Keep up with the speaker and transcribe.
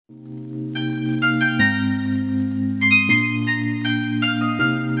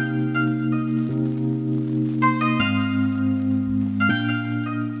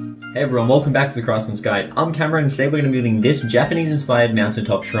Hey everyone, welcome back to the Craftsman's Guide. I'm Cameron and today we're going to be building this Japanese-inspired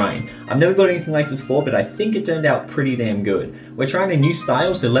mountaintop shrine. I've never built anything like this before, but I think it turned out pretty damn good. We're trying a new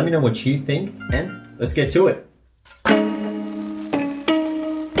style, so let me know what you think, and let's get to it.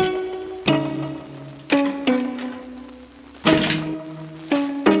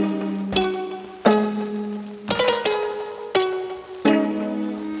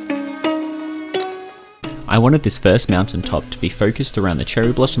 I wanted this first mountaintop to be focused around the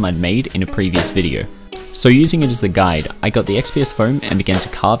cherry blossom I'd made in a previous video. So using it as a guide, I got the XPS foam and began to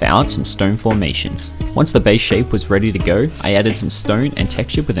carve out some stone formations. Once the base shape was ready to go, I added some stone and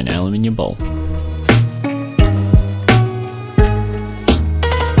textured with an aluminium bowl.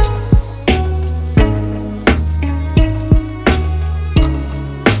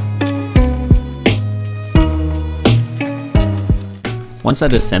 Once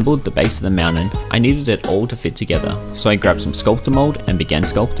I'd assembled the base of the mountain, I needed it all to fit together, so I grabbed some Sculptamould and began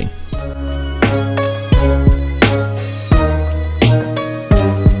sculpting.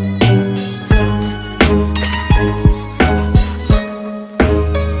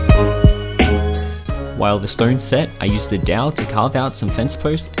 While the stone set, I used the dowel to carve out some fence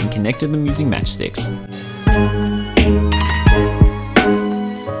posts and connected them using matchsticks.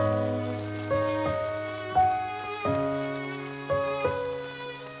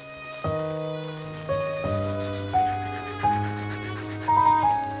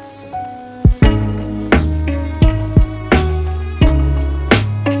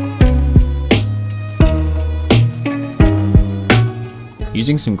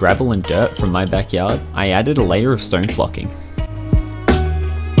 Using some gravel and dirt from my backyard, I added a layer of stone flocking.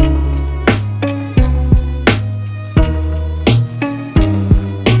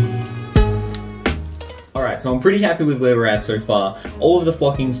 Alright, so I'm pretty happy with where we're at so far. All of the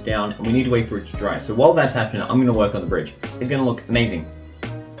flocking's down and we need to wait for it to dry. So while that's happening, I'm going to work on the bridge. It's going to look amazing.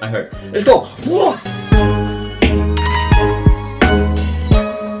 I hope. Let's go! Whoa!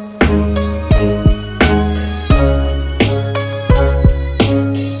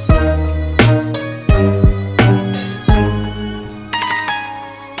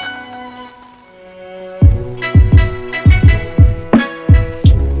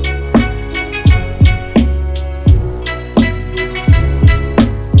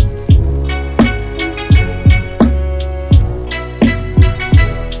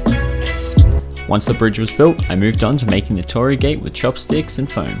 Once the bridge was built, I moved on to making the Torii gate with chopsticks and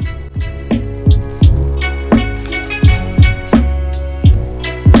foam.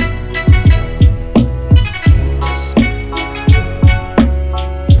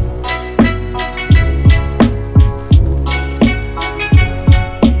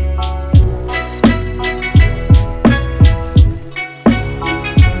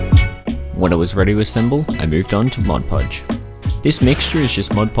 When it was ready to assemble, I moved on to Modge Podge. This mixture is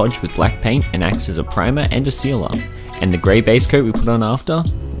just Modge Podge with black paint and acts as a primer and a sealer, and the grey base coat we put on after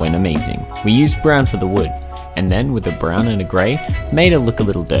went amazing. We used brown for the wood, and then with a brown and a grey, made it look a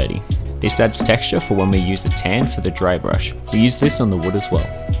little dirty. This adds texture for when we use a tan for the dry brush. We use this on the wood as well,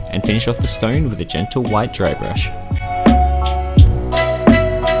 and finish off the stone with a gentle white dry brush.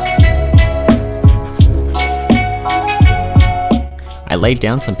 I laid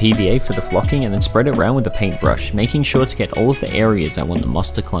down some PVA for the flocking and then spread it around with a paintbrush, making sure to get all of the areas I want the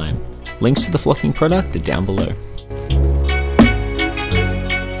moss to climb. Links to the flocking product are down below.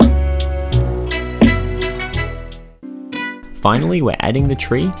 Finally, we're adding the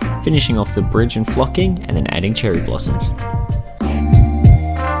tree, finishing off the bridge and flocking, and then adding cherry blossoms.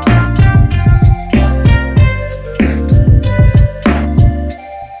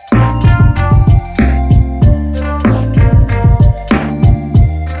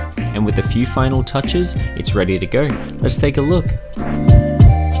 With a few final touches, it's ready to go. Let's take a look.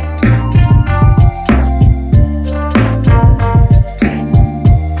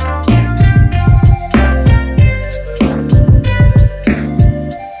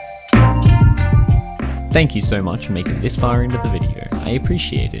 Thank you so much for making it this far into the video. I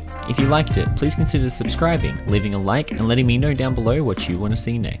appreciate it. If you liked it, please consider subscribing, leaving a like, and letting me know down below what you want to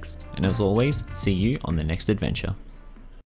see next. And as always, see you on the next adventure.